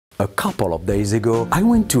A couple of days ago, I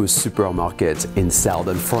went to a supermarket in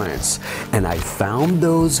southern France and I found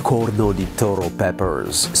those corno di toro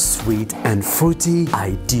peppers, sweet and fruity,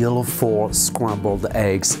 ideal for scrambled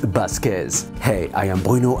eggs Basquaise. Hey, I am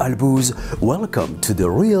Bruno Albouze. Welcome to the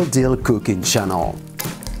Real Deal Cooking channel.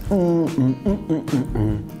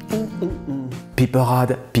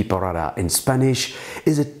 Piperade, piperada in Spanish,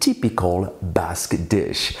 is a typical Basque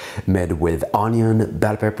dish made with onion,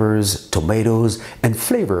 bell peppers, tomatoes, and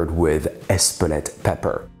flavored with espelette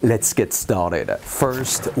pepper. Let's get started.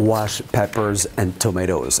 First, wash peppers and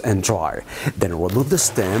tomatoes and dry. Then remove the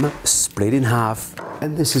stem, split in half,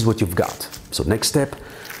 and this is what you've got. So next step,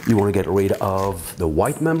 you want to get rid of the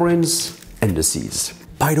white membranes and the seeds.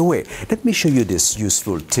 By the way, let me show you this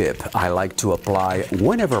useful tip I like to apply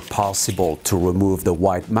whenever possible to remove the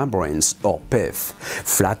white membranes or pith.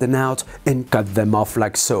 Flatten out and cut them off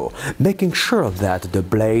like so, making sure that the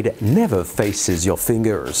blade never faces your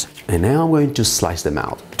fingers. And now I'm going to slice them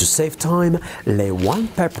out. To save time, lay one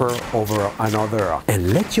pepper over another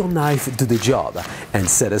and let your knife do the job and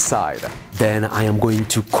set aside. Then I am going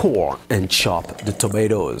to core and chop the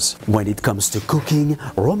tomatoes. When it comes to cooking,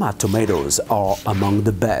 Roma tomatoes are among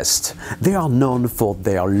the best. They are known for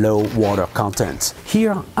their low water content.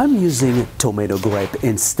 Here I'm using tomato grape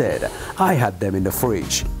instead. I had them in the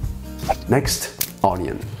fridge. Next,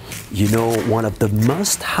 onion. You know, one of the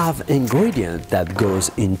must-have ingredients that goes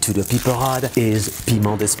into the piperade is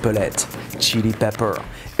piment d'Espelette, chili pepper.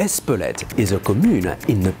 Espelette is a commune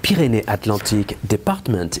in the Pyrénées-Atlantique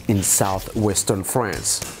department in southwestern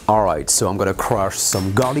France. Alright, so I'm gonna crush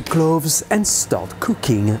some garlic cloves and start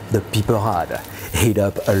cooking the piperade. Heat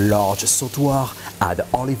up a large sautoir, add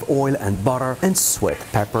olive oil and butter, and sweat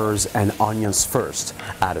peppers and onions first.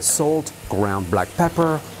 Add salt, ground black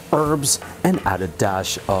pepper, herbs, and add a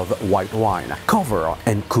dash of white wine. Cover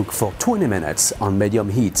and cook for 20 minutes on medium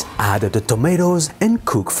heat. Add the tomatoes and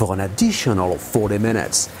cook for an additional 40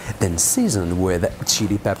 minutes. Then season with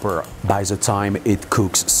chili pepper. By the time it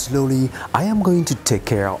cooks slowly, I am going to take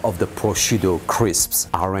care of the prosciutto crisps.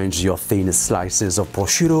 Arrange your thin slices of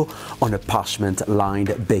prosciutto on a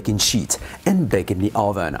parchment-lined baking sheet and bake in the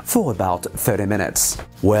oven for about 30 minutes.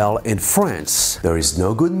 Well, in France, there is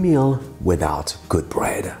no good meal without good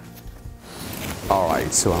bread.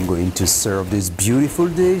 Alright, so I'm going to serve this beautiful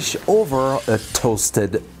dish over a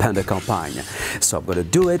toasted pain de campagne. So I'm going to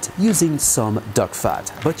do it using some duck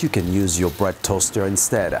fat, but you can use your bread toaster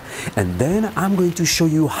instead. And then I'm going to show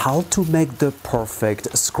you how to make the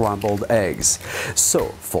perfect scrambled eggs.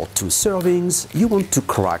 So for 2 servings, you want to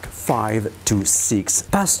crack 5 to 6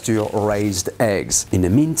 pasture-raised eggs. In the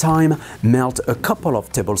meantime, melt a couple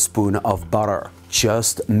of tablespoons of butter.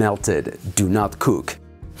 Just melted, do not cook.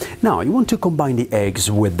 Now you want to combine the eggs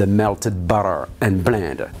with the melted butter and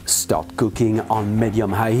blend. Start cooking on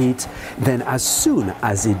medium-high heat, then as soon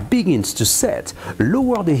as it begins to set,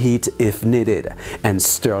 lower the heat if needed and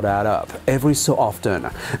stir that up every so often,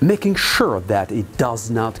 making sure that it does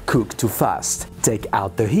not cook too fast. Take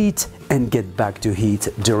out the heat and get back to heat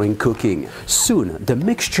during cooking. Soon the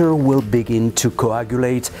mixture will begin to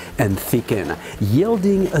coagulate and thicken,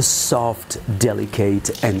 yielding a soft,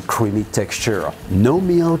 delicate and creamy texture. No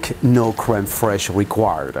milk, no crème fraîche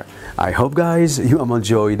required. I hope guys you have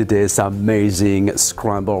enjoyed this amazing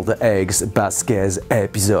scrambled eggs Basquaise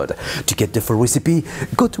episode. To get the full recipe,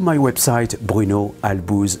 go to my website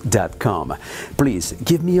brunoalbouze.com. Please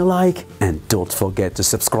give me a like and don't forget to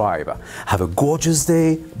subscribe. Have a gorgeous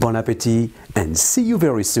day, bon appétit, and see you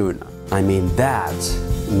very soon. I mean, that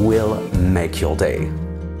will make your day.